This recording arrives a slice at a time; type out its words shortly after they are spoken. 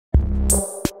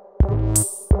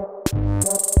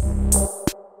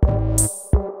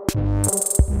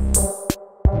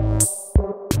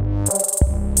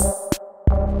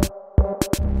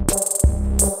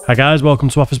Hi guys, welcome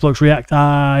to Office Blokes React.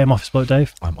 I am Office Bloke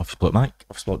Dave. I'm Office Bloke Mike.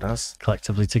 Office Bloke Daz.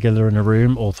 Collectively together in a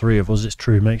room, all three of us, it's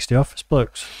true makes the Office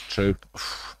Blokes. True.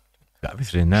 Got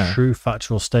everything in there. True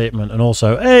factual statement. And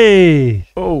also, hey!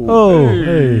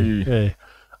 Hey!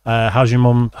 How's your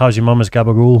mum as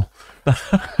Gabagool?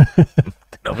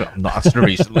 I'm not asked her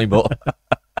recently, but...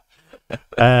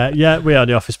 Yeah, we are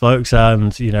the Office Blokes,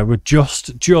 and, you know, we're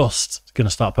just going to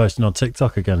start posting on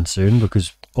TikTok again soon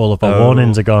because all of our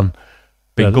warnings are gone.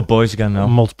 Being good boys again now.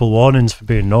 Multiple warnings for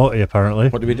being naughty, apparently.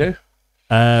 What did we do?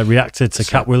 Reacted to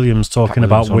Cat Williams talking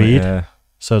about weed.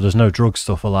 So there's no drug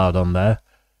stuff allowed on there.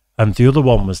 And the other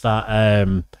one was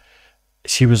that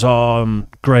she was on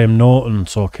Graham Norton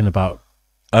talking about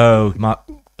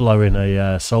blowing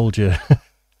a soldier.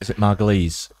 Is it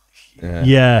Margulies?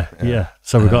 Yeah.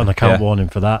 So we got an account warning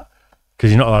for that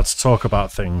because you're not allowed to talk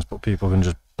about things, but people can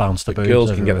just bounce the boobs.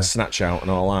 Girls can get a snatch out and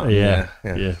all that. Yeah.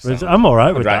 So, I'm all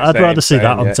right with that. I'd rather see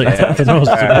that on TikTok than us,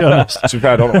 to be honest. To be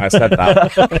fair, I don't know why I said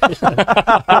that.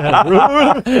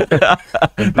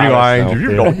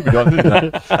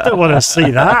 I don't want to see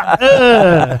that.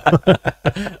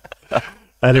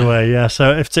 Anyway, yeah,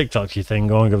 so if TikTok's your thing,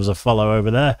 go and give us a follow over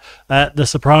there. The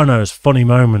Sopranos Funny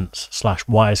Moments /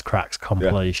 Wisecracks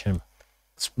compilation.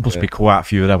 Must be quite a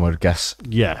few of them, I would guess.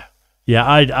 Yeah,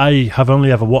 I have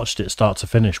only ever watched it start to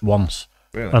finish once,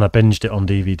 and I binged it on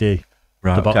DVD,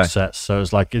 the box sets. So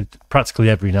it's like practically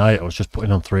every night I was just putting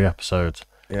on 3 episodes.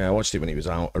 Yeah, I watched it when it was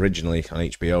out originally on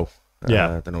HBO. I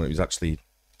don't know, it was actually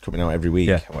coming out every week,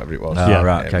 whatever it was.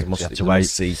 Okay. It was a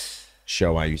must-see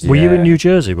show I used to. Were you in New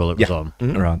Jersey while it was on?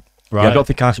 Right. Yeah, I don't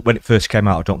think when it first came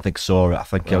out, I don't think I saw it. I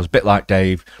think I was a bit like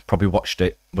Dave, probably watched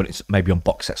it, but it's maybe on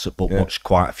box sets, but watched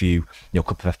quite a few,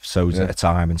 couple of episodes at a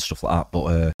time and stuff like that.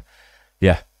 But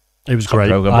it was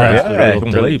great.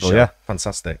 Unbelievable,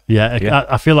 fantastic. Yeah,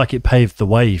 I feel like it paved the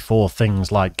way for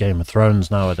things like Game of Thrones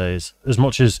nowadays. As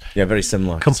much as very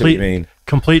similar.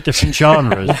 Complete different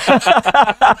genres.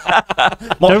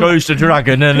 What goes to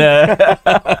Dragon and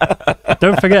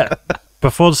don't forget.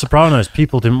 Before The Sopranos,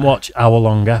 people didn't watch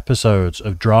hour-long episodes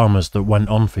of dramas that went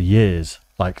on for years,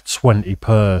 like 20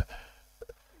 per.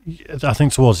 I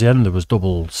think towards the end there was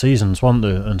double seasons, wasn't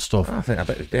there, and stuff. I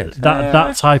bet it did.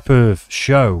 That type of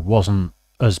show wasn't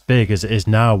as big as it is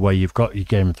now, where you've got your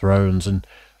Game of Thrones and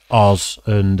Oz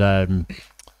and I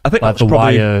think like The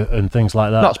Wire and things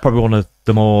like that. That's probably one of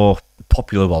the more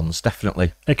popular ones,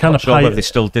 definitely. It kind of whether they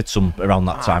still did some around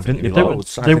that time, didn't they?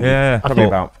 Probably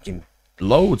about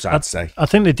loads, I'd say. I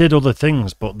think they did other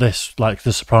things, but this, like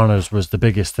The Sopranos, was the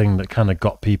biggest thing that kind of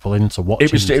got people into watching.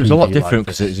 It was a lot different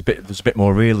because there was a bit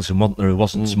more realism, wasn't there? It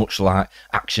wasn't so much like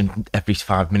action every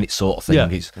 5 minutes sort of thing. Yeah.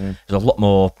 There's a lot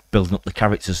more building up the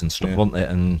characters and stuff, wasn't it?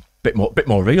 And bit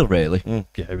more real, really. Yeah,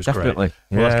 it was definitely. Great.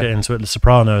 Well, let's get into it. The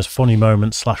Sopranos Funny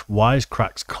Moments /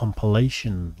 Wisecracks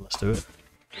compilation. Let's do it.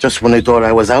 Just when they thought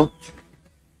I was out,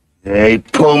 they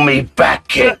pull me back,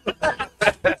 kid.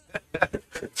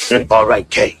 All right,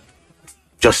 Kay.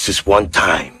 Just this one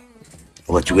time,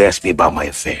 I'll let you ask me about my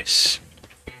affairs.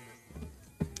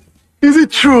 Is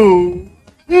it true,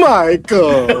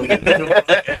 Michael?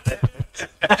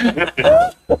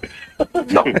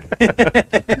 No.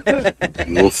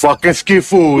 You fucking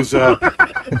skiffools,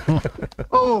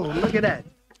 Oh, look at that.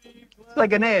 It's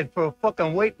like an ad for a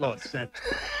fucking weight loss center.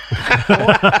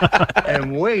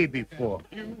 And way before.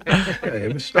 Hey,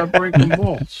 let's stop breaking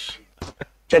balls.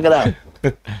 Check it out.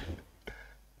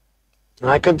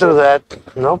 I could do that.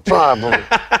 No problem.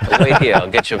 Wait here, I'll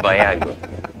get you Viagra.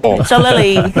 It's a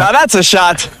lily. Now that's a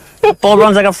shot. Bull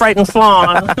runs like a frightened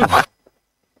fawn. The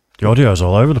audio's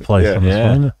all over the place on this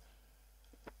one, isn't it?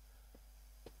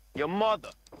 Your mother.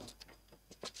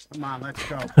 Come on, let's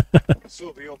go.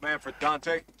 Silver, old man for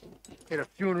Dante. Hit a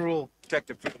funeral.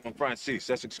 Detective Philemon Francis,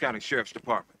 Essex County Sheriff's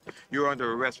Department. You're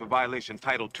under arrest for violation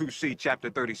Title 2C, Chapter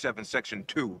 37, Section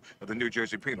 2 of the New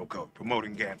Jersey Penal Code,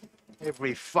 promoting gambling.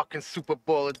 Every fucking Super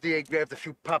Bowl a day grabs a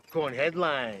few popcorn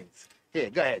headlines. Here,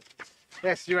 go ahead.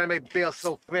 Last year I made bail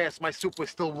so fast my soup was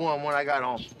still warm when I got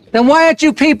home. Then why aren't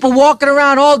you people walking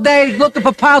around all day looking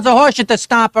for piles of horseshit to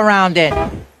stomp around in?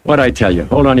 What'd I tell you?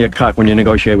 Hold on to your cock when you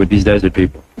negotiate with these desert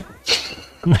people.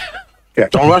 Yeah,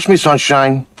 don't rush me,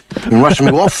 sunshine. You're rushing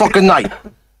me all fucking night.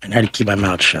 And I had to keep my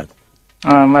mouth shut.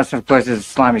 Unless, of course, there's a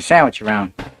slimy sandwich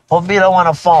around. Put Vito on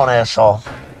a phone, asshole.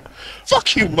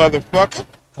 Fuck you, motherfucker.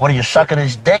 What are you, sucking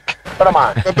his dick? Put him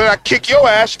on. I bet I kick your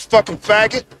ass, you fucking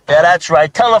faggot. Yeah, that's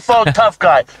right. Telephone tough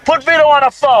guy. Put Vito on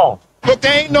a phone. Look,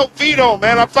 there ain't no Vito,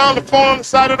 man. I found the phone on the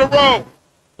side of the road.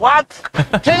 What?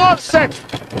 Hang on a second.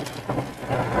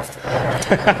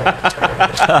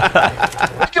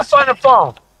 You can find the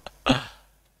phone.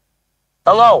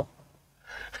 Hello.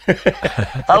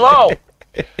 Hello.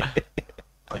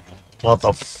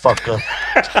 Motherfucker.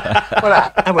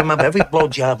 Well, I remember every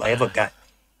blowjob I ever got.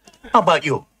 How about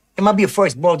you? It might be your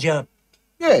first blowjob.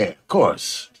 Yeah, of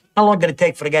course. How long did it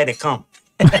take for the guy to come?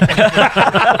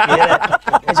 Yeah.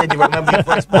 I said, you remember your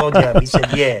first blowjob? He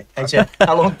said, yeah. I said,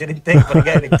 how long did it take for the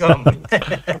guy to come?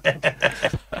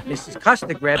 Mrs.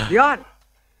 Custer grabs the order.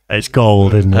 It's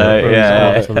gold, isn't it?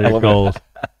 Yeah. It's absolute gold.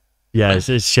 Yeah, it's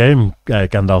a shame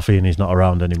Gandolfini's not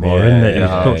around anymore, isn't it? He was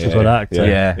such a good actor.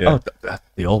 Yeah. Oh,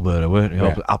 they all were, weren't they?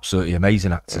 All absolutely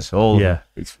amazing actors. All. Yeah.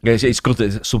 It's good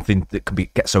that it's something that can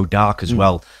get so dark as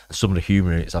well. And some of the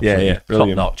humour in it is absolutely top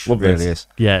notch. It really is.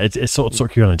 Yeah, it sort of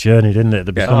took you on a journey, didn't it?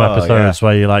 There'd be some episodes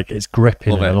where you're like, it's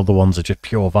gripping, and other ones are just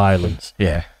pure violence.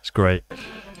 Yeah. It's great.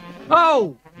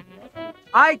 Oh!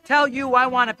 I tell you I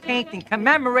want a painting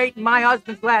commemorating my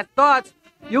husband's last thoughts.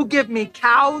 You give me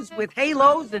cows with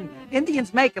halos and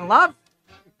Indians making love?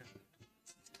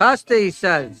 Custer, he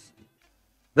says.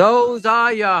 Those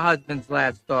are your husband's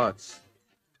last thoughts.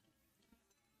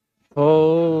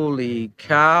 Holy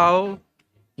cow.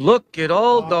 Look at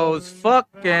all those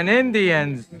fucking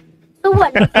Indians. So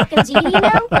what, you think it's eating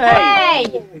now?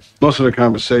 Hey! Most of the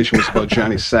conversation was about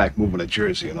Johnny Sack moving to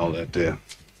Jersey and all that there.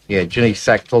 Yeah, Jenny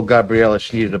Sack told Gabriella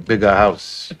she needed a bigger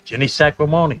house. Jenny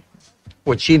Sacramone.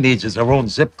 What she needs is her own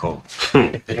zip code.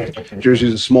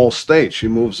 Jersey's a small state. She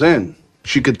moves in.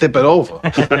 She could tip it over.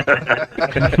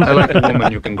 I like a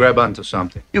woman you can grab onto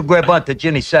something. You grab onto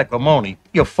Jenny Sacramone,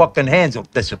 your fucking hands will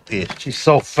disappear. She's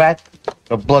so fat,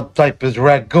 her blood type is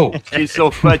ragu. She's so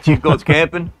fat she goes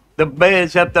camping. The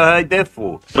bears have to hide their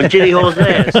food. When Jenny holds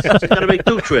ass, she's gotta make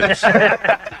 2 trips.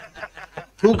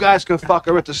 2 guys can fuck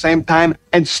her at the same time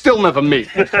and still never meet.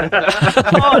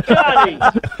 Oh, Johnny!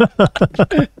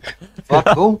 Fuck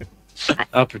who?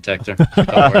 I'll protect her. Don't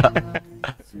worry.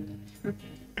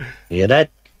 You hear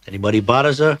that? Anybody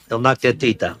bothers her, they'll knock their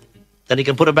teeth out. Then he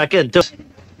can put her back in, too.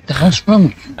 The hell's wrong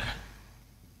with you?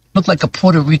 Look like a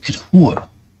Puerto Rican whore.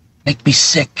 Make me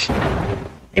sick.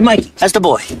 Hey, Mikey, that's the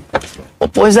boy.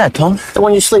 What boy is that, Tom? The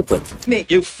one you sleep with. Me.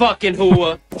 You fucking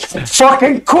whore.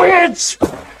 Fucking quits!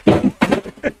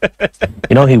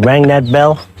 You know, he rang that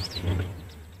bell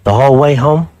the whole way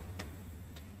home.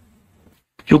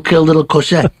 You killed little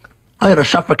Cosette. I had to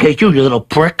suffocate you, you little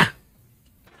prick.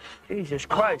 Jesus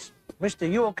Christ. Mister,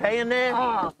 you okay in there? You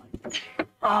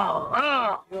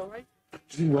all right?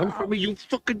 You run from me, you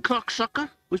fucking cocksucker?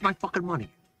 Where's my fucking money?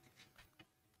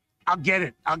 I'll get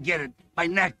it. My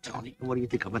neck, Tony. What do you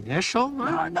think, I'm an asshole?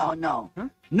 Huh? No. Huh?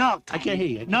 No, Tony. I can't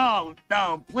hear you. No,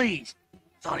 please.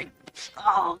 Tony.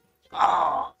 Oh.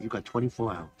 You got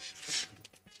 24 hours.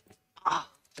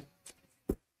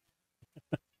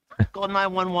 Call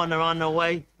 911, they're on their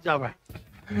way. It's all right.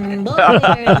 You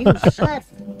said.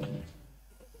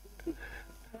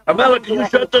 Amela, can you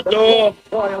shut the door?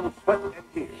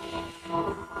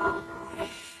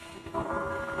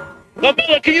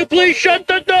 Amela, can you please shut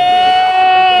the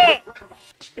door?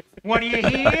 What do you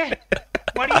hear?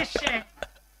 What do you say?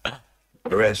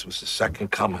 Perez was the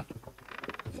second coming.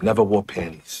 He never wore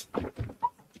panties.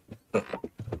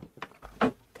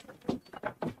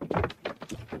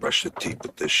 Brush your teeth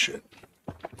with this shit.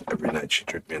 Every night she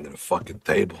took me under the fucking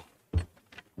table. I'd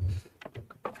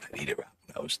eat it right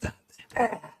when I was down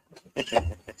there.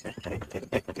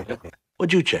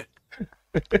 What'd you check?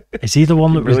 Is he the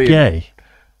one that was gay?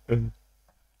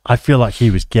 I feel like he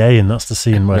was gay, and that's the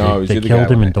scene where they killed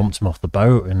him and dumped him off the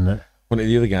boat. And one of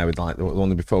the other guy with like the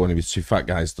one before when he was 2 fat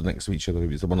guys stood next to each other. He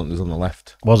was the one that was on the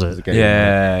left. Was it?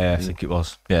 Yeah, I think it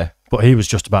was. Yeah, but he was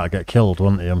just about to get killed,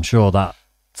 wasn't he? I'm sure that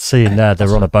scene there,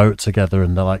 they're on a boat together,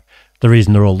 and they're like, the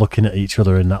reason they're all looking at each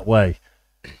other in that way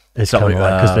is kind of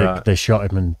like because they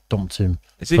shot him and dumped him.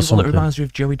 Is he the one that reminds you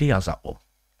of Joey Diaz? That one.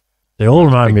 They all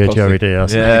remind me of Joey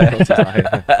Diaz.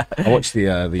 Yeah, I watched the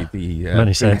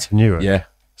Many Saints of Newark. Yeah.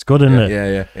 It's good, isn't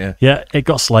it? Yeah. Yeah, it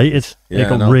got slated. Yeah, it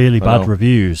got really bad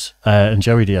reviews, and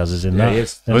Joey Diaz is in that. He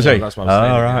is. Was he? That's what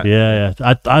I was saying. Right.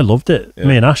 Yeah. I loved it. Yeah.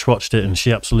 Me and Ash watched it, and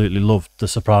she absolutely loved The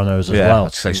Sopranos as well.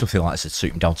 I'd say something like this would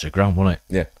suit him down to the ground, wouldn't it?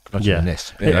 Yeah.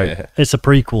 This. It's a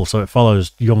prequel, so it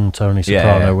follows young Tony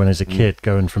Soprano when he's a kid,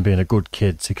 going from being a good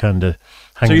kid to kind of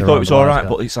hanging. So you thought it was all right,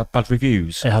 but but it's had bad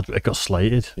reviews. It got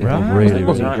slated. It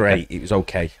wasn't great. It was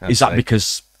okay. Is that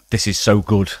because this is so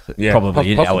good? Yeah,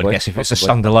 probably. I would guess if it's a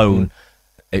standalone,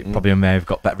 it probably may have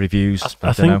got better reviews.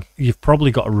 I think you've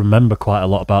probably got to remember quite a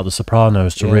lot about The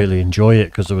Sopranos to really enjoy it,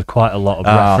 because there was quite a lot of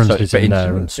references in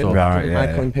there and stuff. Did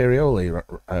Michael Imperioli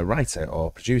write it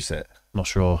or produce it? Not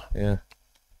sure. Yeah.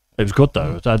 It was good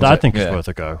though. I think it's worth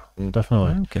a go.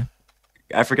 Definitely. Okay.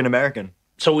 African American.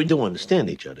 So we do understand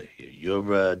each other here.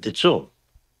 You're Ditsun.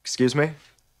 Excuse me?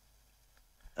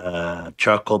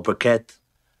 charcoal briquette,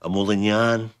 a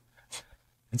moulignon.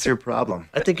 What's your problem?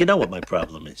 I think you know what my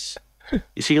problem is.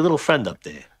 You see, your little friend up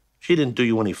there, she didn't do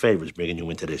you any favors bringing you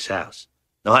into this house.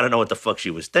 Now, I don't know what the fuck she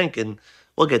was thinking.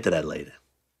 We'll get to that later.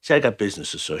 See, I got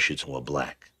business associates and we're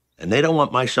black. And they don't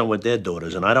want my son with their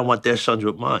daughters, and I don't want their sons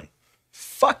with mine.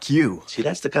 Fuck you. See,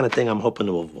 that's the kind of thing I'm hoping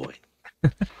to avoid.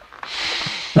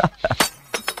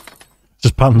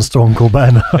 Just pans to Uncle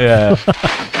Ben. Yeah.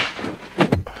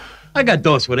 I got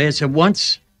dosed with acid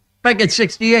once, back at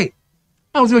 68.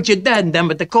 I was with your dad and them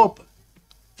at the Copa.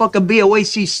 Fucking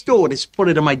BOAC stewardess put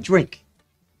it in my drink.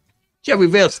 Jerry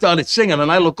Vale started singing,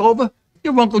 and I look over.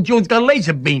 Your Uncle June's got a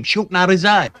laser beam shooting out his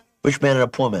eye. Rich man and a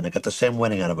poor man, they got the same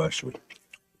wedding anniversary.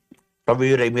 Every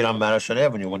year they meet on Madison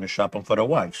Avenue when they're shopping for their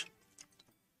wives.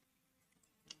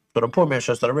 So the poor man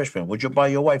says to the rich man, would you buy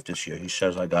your wife this year? He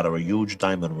says, I got her a huge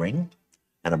diamond ring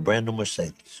and a brand new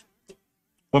Mercedes.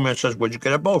 Poor man says, what'd you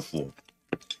get her both for?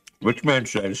 Rich man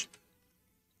says,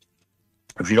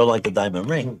 if you don't like the diamond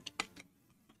ring,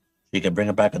 you can bring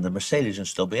it back in the Mercedes and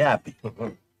still be happy.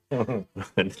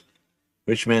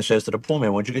 Rich man says to the poor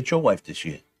man, what'd you get your wife this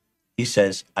year? He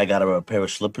says, I got her a pair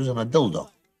of slippers and a dildo.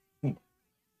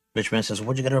 Rich man says,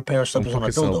 what'd you get her a pair of slippers and a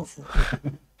dildo for?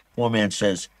 Poor man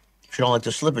says, if she don't like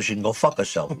the slippers, she can go fuck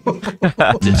herself.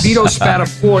 Vito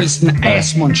Spatafore is an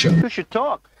ass muncher. You should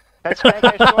talk. That's Frank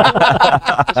I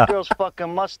saw. This girl's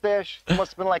fucking mustache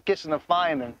must have been like kissing a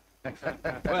fireman.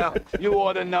 Well, you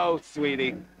ought to know,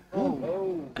 sweetie.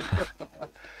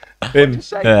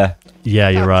 Yeah. Yeah,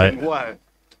 you're right. What?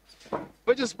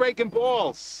 We're just breaking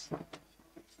balls.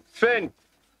 Finn,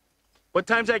 what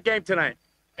time's that game tonight?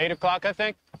 8 o'clock, I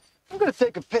think. I'm gonna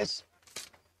take a piss.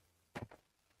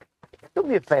 Do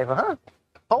me a favor, huh?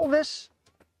 Hold this.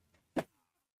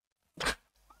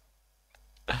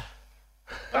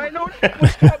 I know that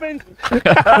was coming.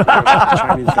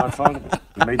 Chinese godfather.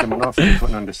 You made them an offer you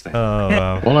couldn't understand. Oh,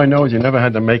 wow. All I know is you never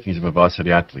had the makings of a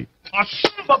varsity athlete. Oh,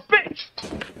 son of a bitch!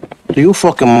 Do you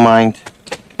fucking mind?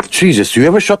 Jesus, do you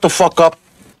ever shut the fuck up?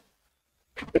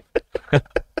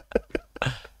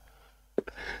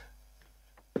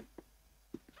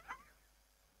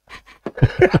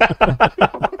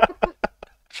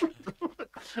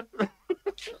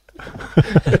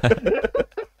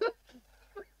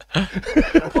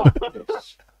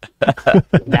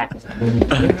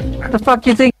 What the fuck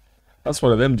you think? That's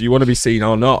one of them. Do you want to be seen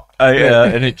or not? Yeah,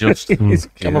 and it just He's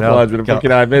camouflaged with a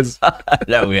fucking high vis.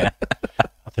 No, yeah.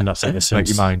 I think that's it. Make Since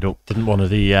your mind up. Didn't one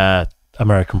of the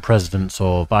American presidents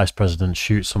or vice presidents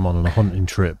shoot someone on a hunting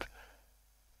trip?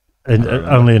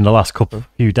 Only in the last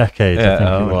few decades, I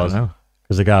think it was.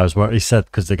 Because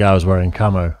the guy was wearing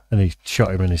camo and he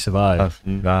shot him and he survived.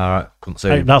 All right, couldn't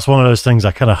see. That's one of those things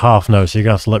I kind of half know, so you're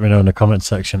going to have to let me know in the comment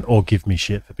section or give me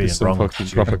shit for being There's some wrong. fucking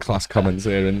proper class comments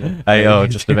here. And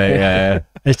Just a bit, yeah.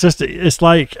 It's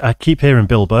like I keep hearing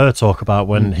Bill Burr talk about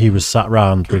when he was sat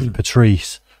around with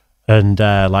Patrice and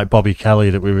like Bobby Kelly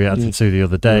that we reacted to the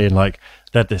other day, and like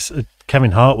they had this.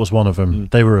 Kevin Hart was one of them.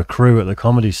 They were a crew at the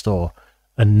Comedy Store.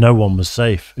 And no one was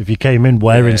safe. If you came in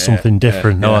wearing something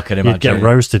different, I can you'd get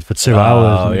roasted for 2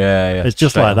 hours. Oh, yeah. It's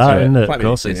just like that, isn't it? Of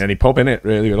course, it's any pub in it,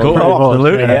 really.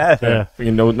 Absolutely, yeah.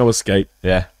 No escape.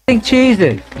 Yeah. Think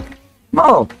cheesy.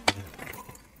 Mo.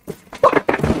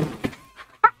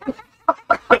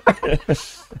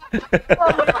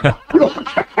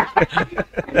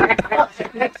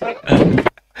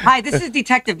 Hi, this is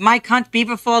Detective Mike Hunt,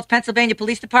 Beaver Falls, Pennsylvania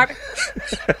Police Department.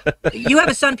 You have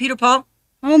a son, Peter Paul?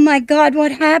 Oh my God,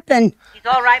 what happened? He's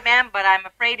all right, ma'am, but I'm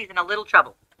afraid he's in a little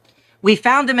trouble. We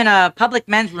found him in a public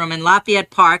men's room in Lafayette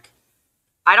Park.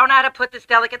 I don't know how to put this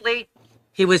delicately.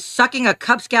 He was sucking a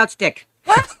Cub Scout stick.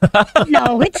 What?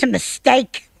 No, it's a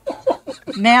mistake.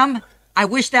 Ma'am, I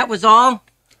wish that was all.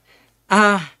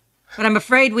 But I'm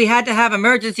afraid we had to have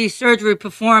emergency surgery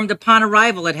performed upon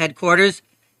arrival at headquarters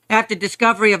after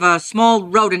discovery of a small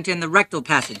rodent in the rectal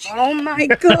passage. Oh my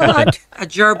God. A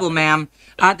gerbil, ma'am.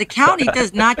 The county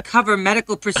does not cover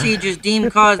medical procedures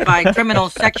deemed caused by criminal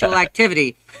sexual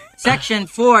activity. Section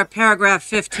 4, paragraph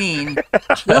 15.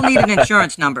 We'll need an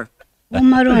insurance number. Oh,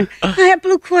 Maroon, I have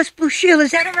Blue Cross Blue Shield.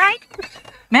 Is that all right?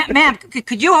 Ma'am,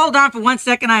 could you hold on for 1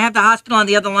 second? I have the hospital on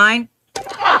the other line.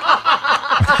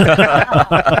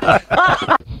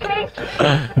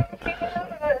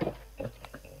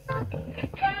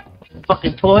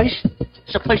 Fucking toys?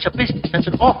 It's a place of business. That's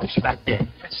an office back there.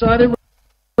 I saw them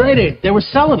rated. They were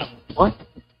selling them. What?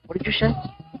 What did you say?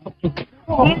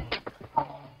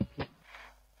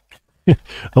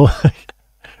 A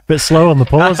bit slow on the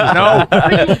pauses. No,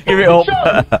 give it up.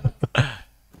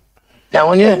 That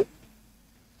one yet?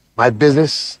 My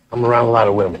business, I'm around a lot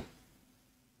of women.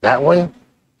 That one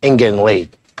ain't getting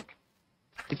laid.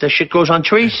 Think that shit grows on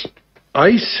trees?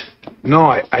 Ice?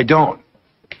 No, I don't.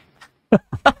 You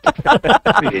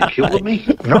getting cute with me?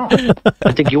 No.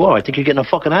 I think you are. I think you're getting a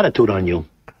fucking attitude on you.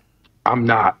 I'm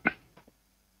not.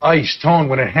 Ice, Tone,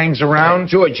 when it hangs around...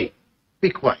 Georgie, be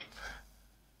quiet.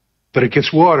 But it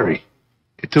gets watery.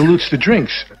 It dilutes the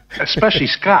drinks, especially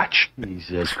scotch.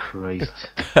 Jesus Christ.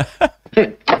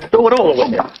 Hey, throw it all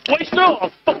away. Wait, no!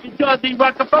 I'll fucking goddamn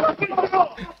Rockefeller.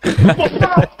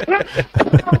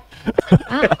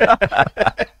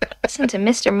 Listen to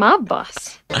Mr. Mob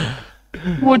Boss.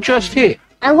 You were just here.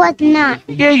 I was not.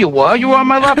 Yeah, you were. You were on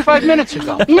my lap 5 minutes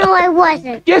ago. No, I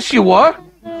wasn't. Yes, you were.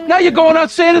 Now you're going on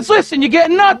Santa's list and you're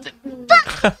getting nothing.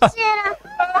 Santa.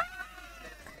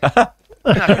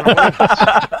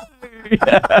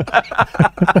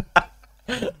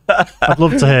 I'd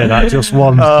love to hear that just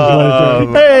once.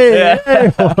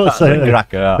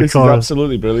 This is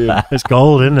absolutely brilliant. It's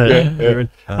gold, isn't it?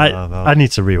 I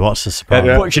need to rewatch The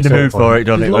Sopranos. Puts you in the mood for it,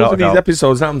 doesn't it? Lots of these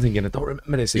episodes that I'm thinking, I don't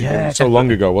remember this. It so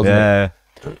long ago, wasn't it?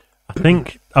 I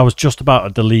think I was just about to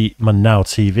delete my Now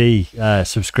TV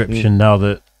subscription now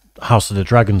that House of the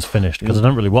Dragon's finished, because I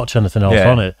don't really watch anything else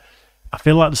on it. I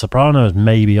feel like The Sopranos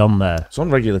may be on there. It's on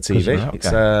regular TV. Is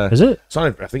it? It's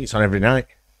on. I think it's on every night.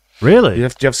 Really? Do you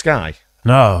have Sky?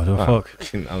 No, fuck.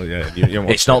 Oh, yeah,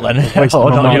 it's not then. It's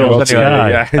not on yours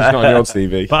anyway. Yeah, it's not on yours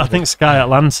TV. But I think Sky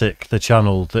Atlantic, the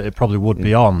channel that it probably would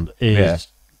be on, is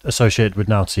associated with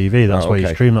Now TV. That's where you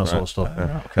stream that sort of stuff.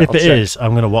 If it is,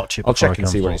 I'm going to watch it. I'll check and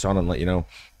see when it's on and let you know.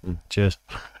 Cheers.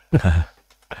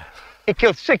 He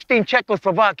killed 16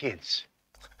 Czechoslovakians.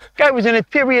 Guy was an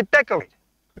interior decorator.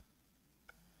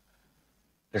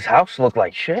 This house looked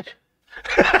like shit.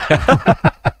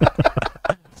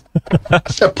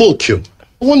 That pool cue.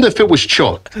 I wonder if it was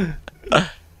chalk.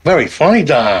 Very funny,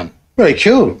 Don. Very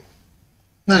cute.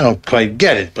 I don't quite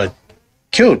get it, but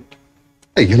cute.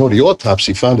 Hey, you know the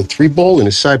autopsy found a 3-ball in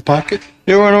his side pocket?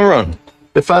 You're on a run.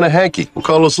 They found a hanky with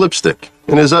Carlos lipstick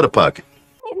in his other pocket.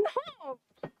 You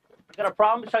got a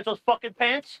problem besides those fucking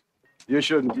pants? You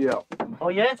shouldn't yell. Oh,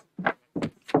 yeah?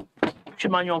 You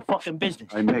should mind your own fucking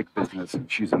business. I make business,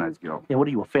 and she's a nice girl. Yeah, what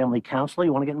are you, a family counselor?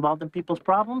 You want to get involved in people's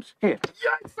problems? Here.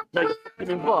 Yes! No, you're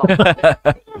fucking involved.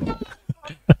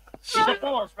 She's a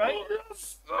boss, right?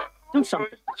 Do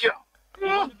something. Yeah. You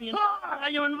want to be involved? Now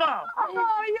you're involved.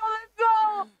 Oh, you're the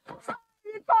girl.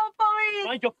 You're so funny.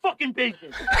 Mind your fucking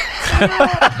business.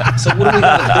 So what are we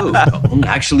gonna do?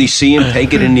 Actually see him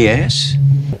take it in the ass?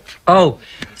 Oh,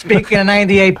 speaking of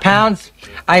 98 pounds,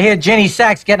 I hear Jenny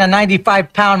Sachs getting a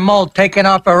 95-pound mold taken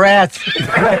off her ass.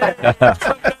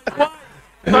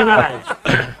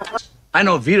 I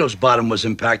know Vito's bottom was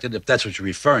impacted, if that's what you're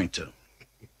referring to.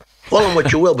 Call him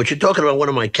what you will, but you're talking about one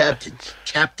of my captains.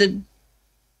 Captain?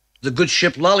 The good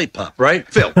ship Lollipop, right?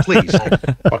 Phil, please.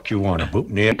 Fuck you on a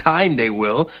boutonniere. Time they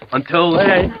will, until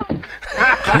then.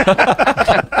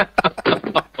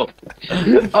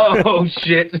 Oh,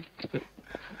 shit.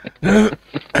 They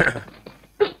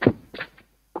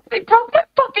broke my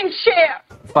fucking chair.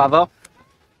 Father?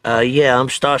 Yeah, I'm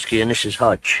Starsky and this is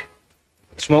Hutch.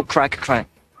 Smoke crack crank.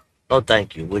 Oh,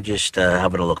 thank you. We're just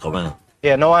having a look around.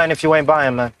 Yeah, no iron if you ain't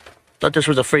buying, man. Thought this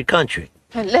was a free country.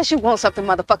 Unless you want something,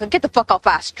 motherfucker, get the fuck off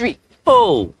our street.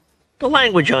 Oh, the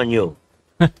language on you.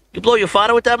 You blow your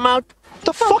father with that mouth?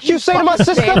 The fuck you say to my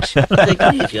sister? Take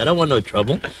it easy. I don't want no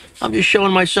trouble. I'm just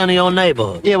showing my son the old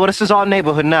neighborhood. Yeah, well, this is our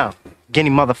neighborhood now. Guinea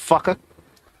motherfucker.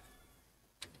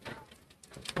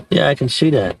 Yeah, I can see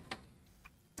that.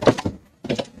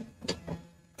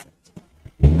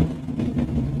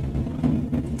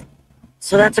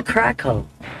 So that's a crack hole.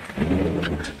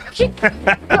 Keep your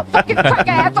fucking crack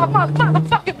ass off my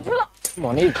motherfucking block. Come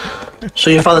on, eat. So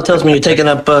your father tells me you're taking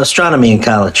up astronomy in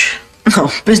college.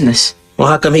 No, business. Well,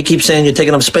 how come he keeps saying you're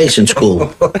taking up space in school?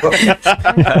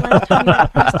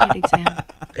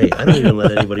 Hey, I don't even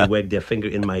let anybody wag their finger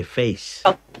in my face.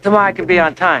 Oh, tomorrow I can be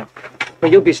on time, but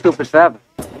you'll be stupid forever.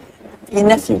 Your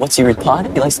nephew, what's he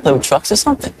retarded? He likes to play with trucks or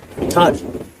something? Todd,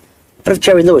 what if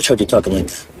Jerry Lewis heard you talking like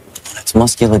that? That's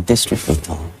muscular dystrophy,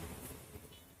 Tom.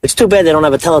 It's too bad they don't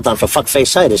have a telethon for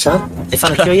fuck-face-itis, huh? They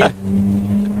found a cure yet?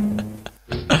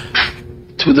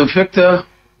 To the victor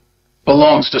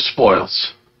belongs the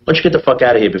spoils. Why don't you get the fuck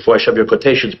out of here before I shove your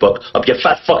quotations book up your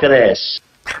fat fucking ass?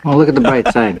 Well, look at the bright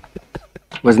side.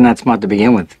 Wasn't that smart to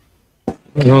begin with?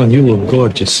 Oh, you look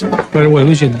gorgeous. By the way,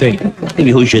 who's your date?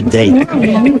 Maybe who's your date?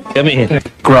 Come here.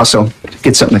 Grasso,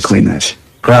 get something to clean this.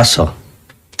 Grasso,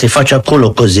 ti faccio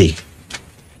culo così.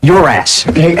 Your ass.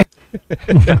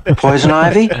 Poison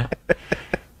ivy?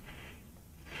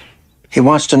 He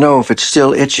wants to know if it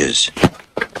still itches.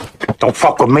 Don't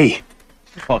fuck with me.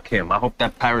 Fuck him. I hope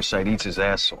that parasite eats his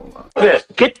asshole. This.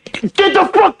 Get the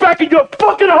fuck back in your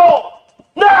fucking hole!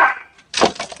 Now!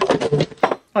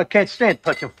 I can't stand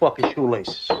touching fucking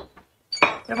shoelaces.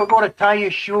 Ever go to tie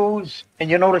your shoes and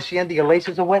you notice the end of your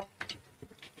laces are wet?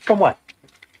 From what?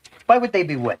 Why would they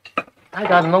be wet? I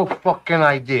got no fucking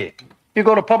idea. You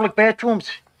go to public bathrooms,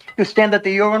 you stand at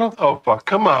the urinal. Oh, fuck,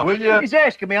 come on, will you? He's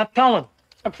asking me, I'm telling him.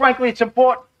 And frankly, it's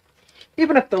important.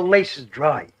 Even if the lace is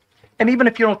dry, and even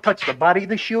if you don't touch the body of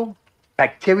the shoe,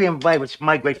 bacteria and virus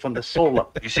migrate from the sole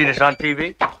up. You see this on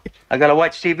TV? I gotta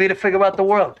watch TV to figure out the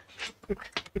world.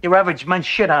 Your average men's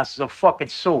shithouse is a fucking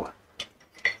sewer.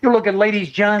 You look at ladies'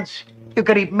 johns, you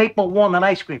could eat maple walnut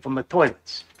ice cream from the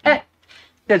toilets.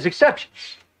 There's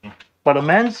exceptions. But a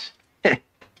men's,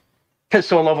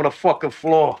 piss all over the fucking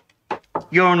floor.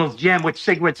 Urinals jammed with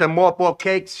cigarettes and mothball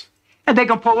cakes. And they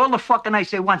can pour all the fucking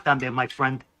ice they want down there, my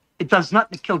friend. It does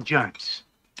nothing to kill germs.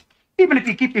 Even if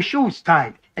you keep your shoes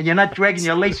tied and you're not dragging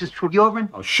your laces through urine.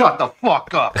 Oh, shut the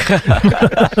fuck up.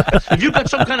 If you got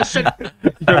some kind of sick... You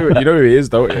know who he is,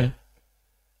 don't you?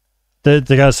 The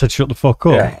guy said shut the fuck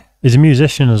up. Yeah. He's a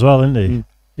musician as well, isn't he?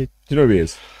 Do you know who he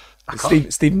is?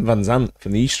 Stephen Van Zandt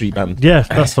from the E Street Band. Yeah,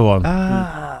 that's the one.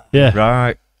 Yeah.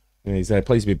 Right. Yeah, he's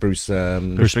plays with Bruce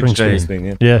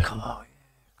Springsteen. Yeah.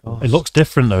 It looks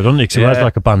different though, doesn't it? Because he wears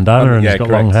like a bandana and yeah, he's got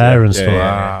correct, long hair and yeah, stuff.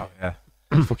 yeah,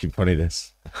 yeah. Fucking funny,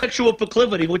 this. Sexual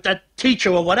proclivity with that teacher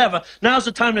or whatever. Now's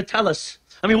the time to tell us.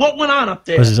 I mean, what went on up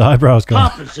there? Where's his eyebrows gone?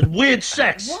 Poppers and weird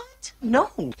sex. What? No.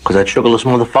 Cause that sugarless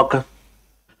motherfucker?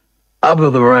 I'll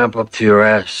build a ramp up to your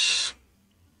ass.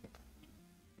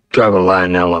 Drive a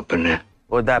Lionel up in there.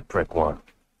 What'd that prick want?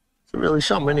 Is it really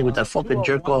something, any with that fucking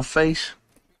jerk-off face?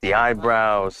 The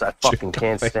eyebrows, I fucking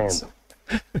can't stand them.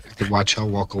 To watch her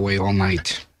walk away all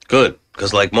night. Good,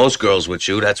 because like most girls with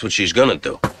you, that's what she's gonna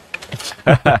do.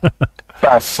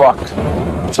 Fat fuck.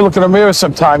 You should look in the mirror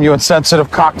sometime, you insensitive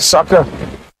cocksucker.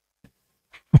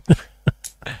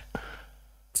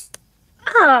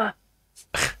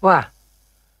 What?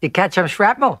 You catch some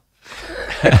shrapnel?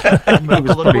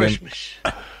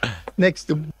 Next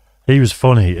to... He was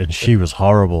funny and she was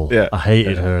horrible. Yeah. I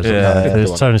hated her as a Yeah. character. It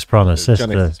was Tony Soprano's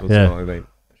sister. Yeah. I mean.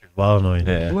 Well annoying.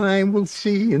 Yeah. Blind will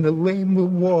see and the lame will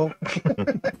walk.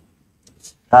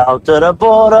 Out to the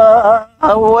border,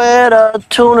 where the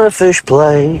tuna fish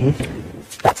play.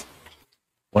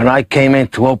 When I came in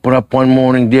to open up one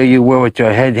morning, there you were with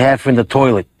your head half in the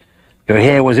toilet. Your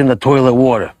hair was in the toilet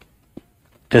water.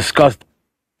 Disgusting.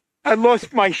 I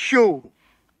lost my shoe.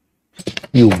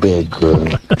 You big girl.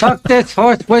 Tuck this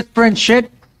horse whispering shit.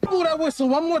 Blow that whistle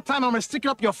one more time, I'm gonna stick it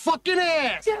up your fucking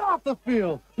ass. Get off the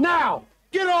field. Now.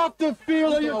 Get off the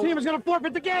field or your team is gonna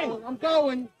forfeit the game. I'm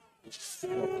going.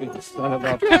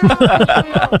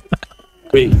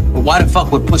 Wait, well, why the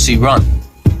fuck would Pussy run?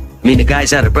 I mean, the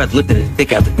guy's out of breath lifting his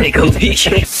dick out to take a leak.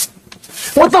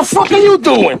 What the fuck are you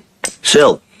doing?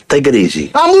 Sil, take it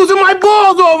easy. I'm losing my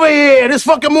balls over here. This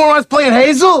fucking moron's playing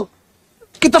Hazel.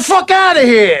 Get the fuck out of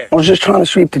here. I was just trying to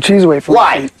sweep the cheese away from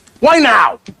Why? Why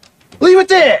now? Leave it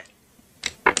there.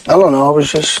 I don't know, I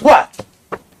was just... What?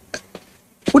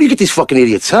 Where do you get these fucking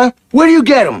idiots, huh? Where do you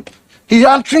get them?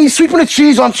 He's sweeping the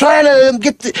cheese. I'm trying to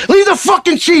leave the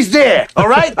fucking cheese there, all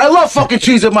right? I love fucking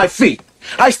cheese at my feet.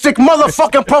 I stick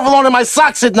motherfucking provolone in my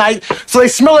socks at night so they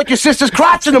smell like your sister's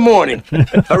crotch in the morning,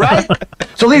 all right?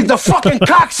 So leave the fucking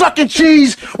cock-sucking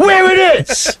cheese where it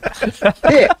is.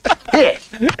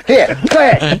 Here, go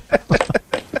ahead.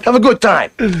 Have a good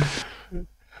time.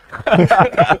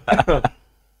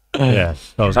 Yeah,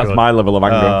 That's good. my level of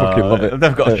anger. I fucking love it.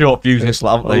 They've got a short fuse this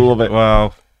lot, haven't I they? love it.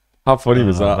 Wow. How funny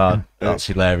was that? Man. That's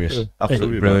hilarious.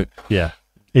 Absolutely brilliant. Yeah.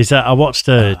 I watched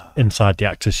Inside the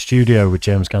Actor's Studio with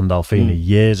James Gandolfini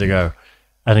years ago,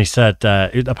 and he said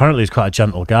apparently he's quite a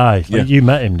gentle guy. Like, you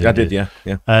met him, didn't I did, you?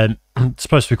 yeah. And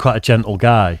supposed to be quite a gentle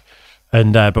guy.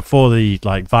 And before the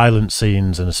like violent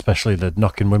scenes and especially the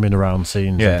knocking women around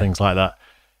scenes and things like that,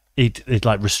 he'd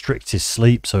like restrict his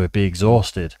sleep so he'd be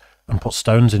exhausted and put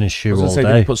stones in his shoe all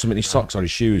day. He'd put some in his socks or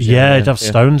his shoes. Yeah, he'd have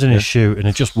stones in his shoe and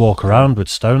he'd just walk around with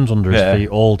stones under his feet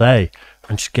all day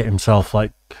and just get himself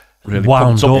like really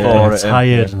wound up and it,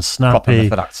 tired and snappy.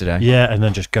 For that today. Yeah, and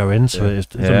then just go into it.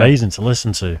 It's amazing to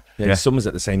listen to. Yeah, his son was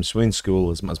at the same swimming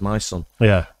school as my son.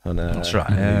 Yeah. And, that's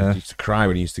right. He used to cry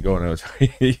when he used to go, and I was,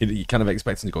 you kind of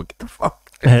expect him to go, get the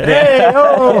fuck. Hey,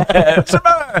 oh!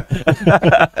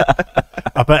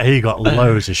 I bet he got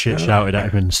loads of shit shouted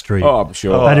at him in the street. Oh, I'm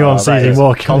sure. Anyone sees him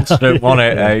walking, constant,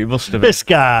 wasn't it? He must have been. This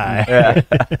guy. Yeah.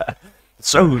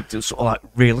 so sort of like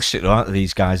realistic, aren't they,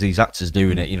 these guys, these actors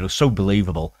doing it? You know, so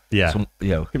believable. Yeah.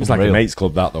 It was like a mates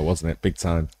club, that though, wasn't it? Big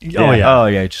time. Oh yeah. Oh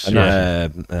yeah. Just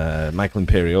Michael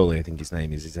Imperioli, I think his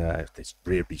name is. He's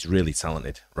really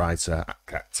talented writer,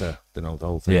 actor. You know the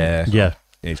whole thing. Yeah.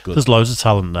 He's good. There's loads of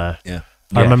talent there. Yeah.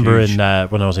 I remember huge.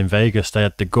 when I was in Vegas, they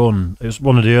had the gun. It was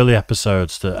one of the early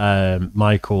episodes that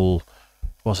Michael,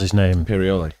 what's his name?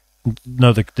 Imperioli.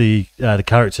 No, the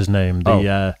character's name,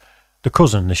 the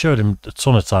cousin. They showed him a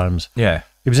ton of times. Yeah.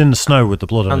 He was in the snow with the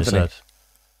blood on his Anthony.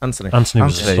 head. Anthony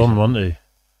was his son, wasn't he?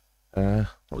 What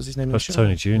was his name? That's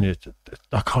Tony Jr.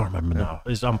 I can't remember now.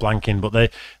 I'm blanking, but there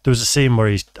was a scene where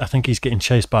I think he's getting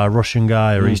chased by a Russian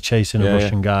guy, or he's chasing a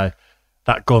Russian guy.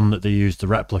 That gun that they used, the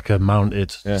replica, mounted,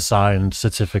 signed,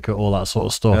 certificate, all that sort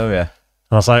of stuff. Oh yeah. And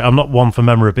I was like, I'm not one for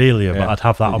memorabilia, but I'd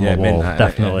have that on my wall,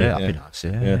 definitely. That'd be nice.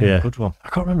 Yeah. Good one. I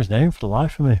can't remember his name for the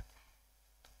life of me.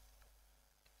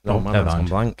 No, man, that's gone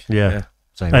blank. Yeah.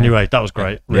 Anyway, that was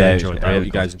great. Really enjoyed that. I hope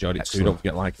you guys enjoyed it too. Don't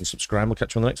forget to like and subscribe. We'll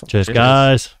catch you on the next one. Cheers,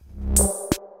 guys.